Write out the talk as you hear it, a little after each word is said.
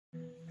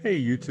Hey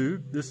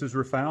YouTube, this is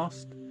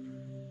Rafaust.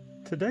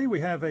 Today we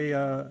have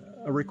a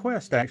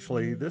request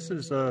actually. This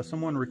is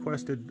someone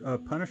requested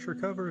Punisher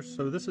covers,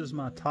 so this is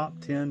my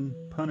top 10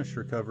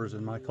 Punisher covers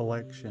in my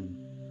collection.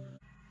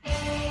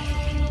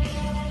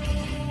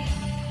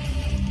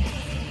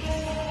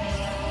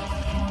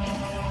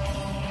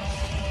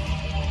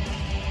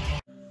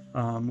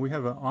 We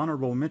have an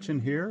honorable mention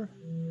here.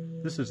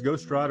 This is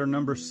Ghost Rider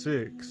number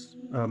 6,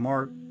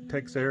 Mark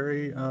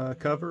Texeira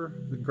cover.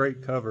 A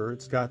great cover.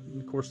 It's got,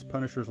 of course, the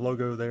Punisher's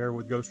logo there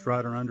with Ghost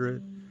Rider under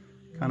it,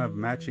 kind of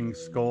matching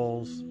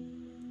skulls.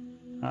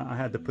 I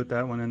had to put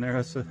that one in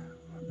there.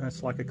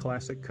 That's like a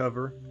classic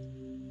cover.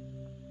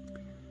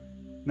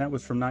 And that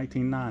was from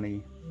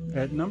 1990.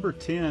 At number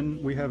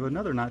 10, we have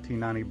another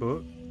 1990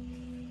 book.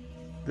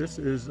 This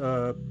is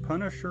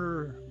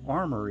Punisher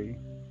Armory,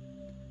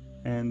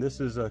 and this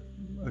is a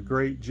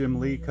great Jim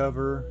Lee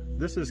cover.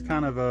 This is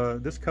kind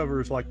of this cover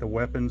is like the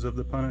weapons of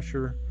the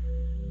Punisher.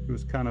 It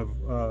was kind of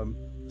a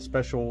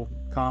special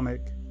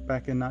comic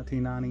back in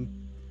 1990,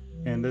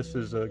 and this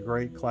is a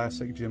great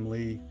classic Jim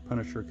Lee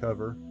Punisher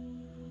cover.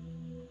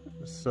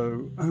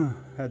 So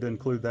had to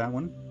include that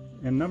one.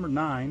 And number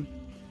 9,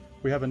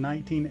 we have a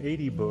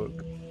 1980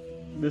 book.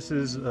 This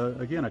is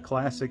again a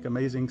classic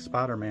Amazing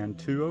Spider-Man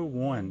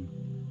 201.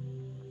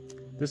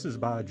 This is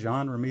by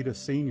John Romita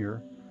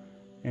Sr.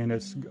 and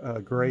it's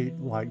great,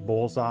 like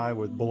Bullseye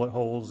with bullet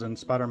holes, and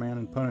Spider-Man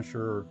and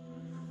Punisher are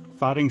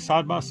fighting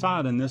side by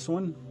side in this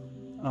one.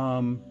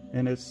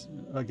 And it's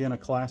again a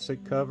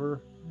classic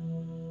cover,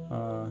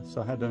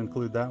 so I had to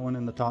include that one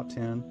in the top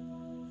 10.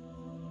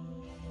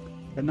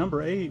 At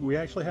number 8, we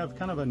actually have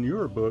kind of a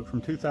newer book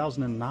from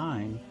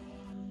 2009.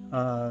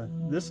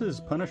 This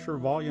is Punisher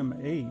Volume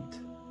 8.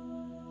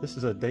 This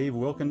is a Dave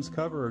Wilkins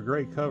cover, a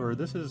great cover.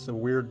 This is a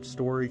weird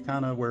story,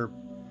 kind of where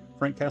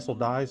Frank Castle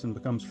dies and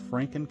becomes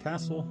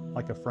Frankencastle,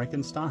 like a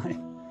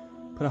Frankenstein.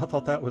 But I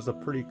thought that was a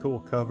pretty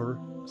cool cover,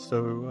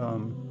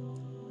 so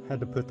had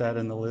to put that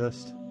in the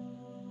list.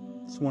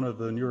 It's one of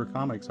the newer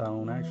comics I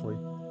own, actually.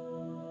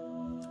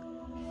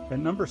 At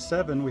number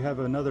 7, we have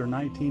another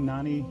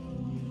 1990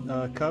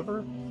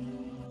 cover.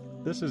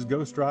 This is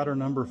Ghost Rider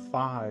number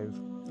 5,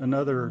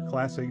 another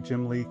classic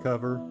Jim Lee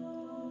cover.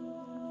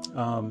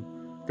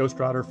 Ghost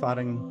Rider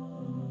fighting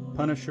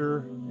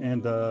Punisher,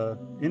 and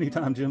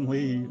anytime Jim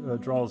Lee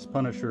draws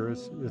Punisher,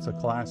 it's a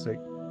classic.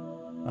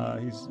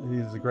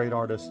 He's a great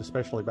artist,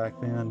 especially back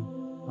then.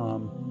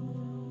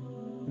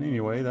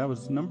 Anyway, that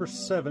was number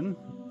 7.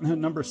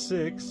 Number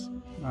 6,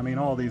 I mean,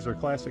 all these are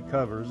classic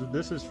covers.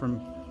 This is from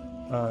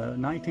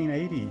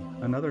 1980,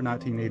 another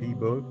 1980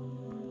 book.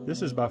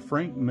 This is by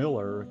Frank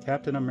Miller,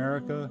 Captain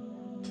America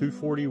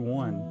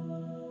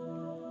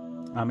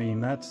 241. I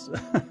mean, that's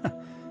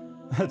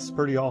that's a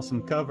pretty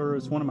awesome cover.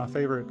 It's one of my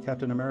favorite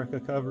Captain America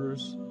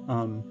covers.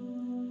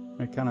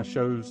 It kind of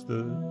shows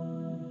the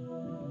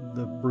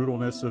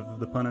brutalness of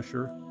the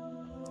Punisher.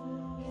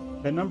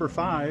 At number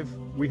 5,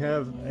 we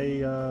have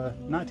a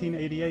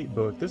 1988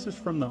 book. This is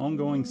from the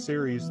ongoing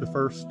series, the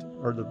first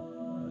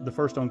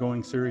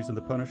ongoing series of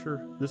the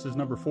Punisher. This is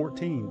number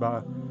 14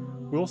 by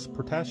Whilce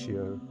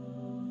Portacio,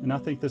 and I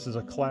think this is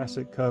a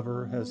classic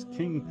cover. It has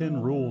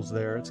Kingpin rules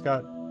there. It's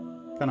got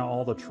kind of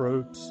all the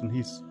tropes, and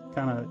he's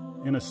kind of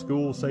in a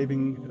school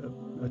saving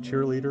a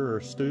cheerleader or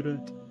a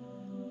student.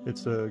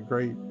 It's a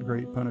great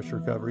Punisher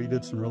cover. He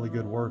did some really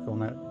good work on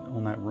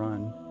that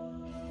run.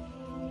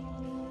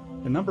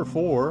 At number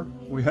 4,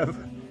 we have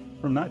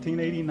from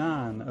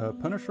 1989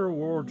 Punisher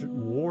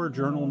War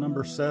Journal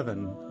number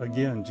 7.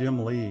 Again,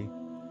 Jim Lee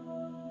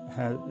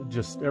had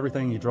just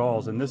everything he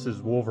draws, and this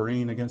is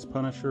Wolverine against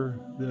Punisher,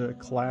 the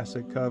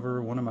classic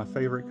cover, one of my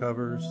favorite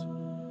covers.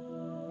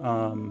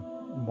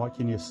 What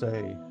can you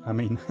say? I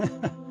mean,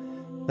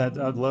 that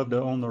I'd love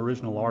to own the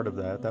original art of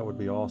that. That would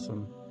be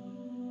awesome.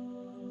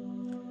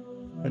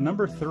 At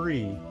number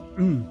 3,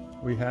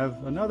 we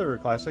have another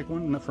classic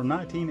one from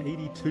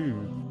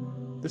 1982.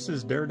 This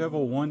is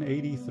Daredevil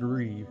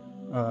 183,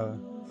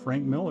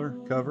 Frank Miller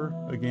cover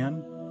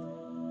again.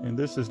 And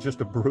this is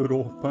just a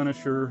brutal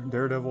Punisher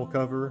Daredevil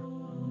cover.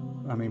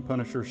 I mean,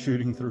 Punisher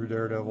shooting through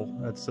Daredevil.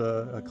 That's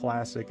a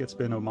classic. It's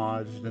been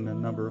homaged in a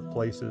number of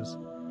places.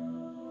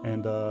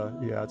 And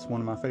yeah, it's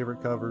one of my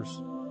favorite covers.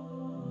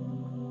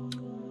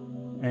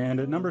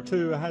 And at number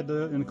 2, I had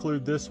to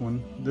include this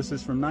one. This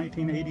is from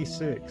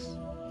 1986.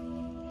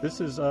 This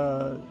is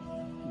the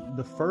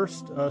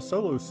first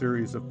solo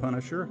series of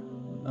Punisher.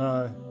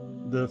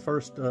 The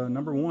first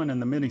number 1 in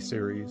the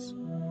miniseries.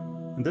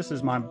 And this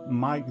is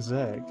Mike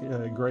Zeck,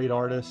 a great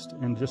artist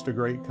and just a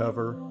great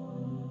cover.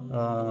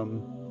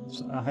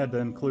 So I had to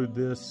include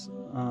this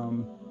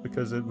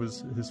because it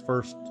was his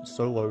first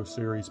solo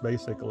series,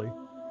 basically.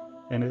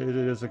 And it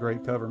is a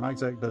great cover. Mike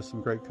Zeck does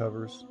some great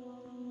covers.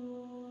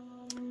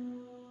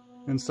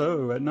 And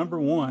so at number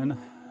 1,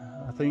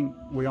 I think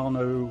we all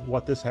know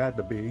what this had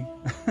to be.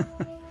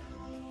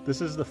 This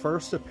is the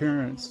first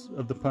appearance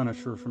of the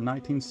Punisher from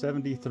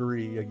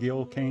 1973, a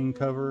Gil Kane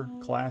cover,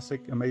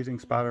 classic Amazing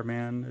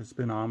Spider-Man. It's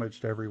been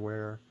homaged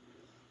everywhere,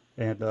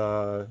 and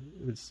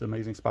it's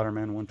Amazing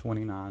Spider-Man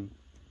 129.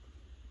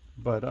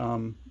 But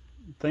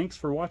thanks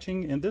for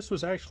watching, and this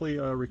was actually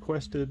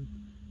requested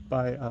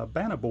by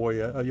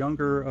Banaboy, a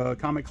younger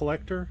comic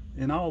collector,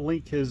 and I'll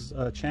link his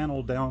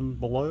channel down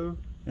below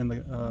in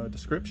the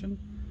description.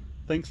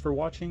 Thanks for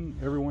watching.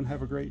 Everyone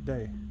have a great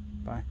day.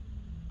 Bye.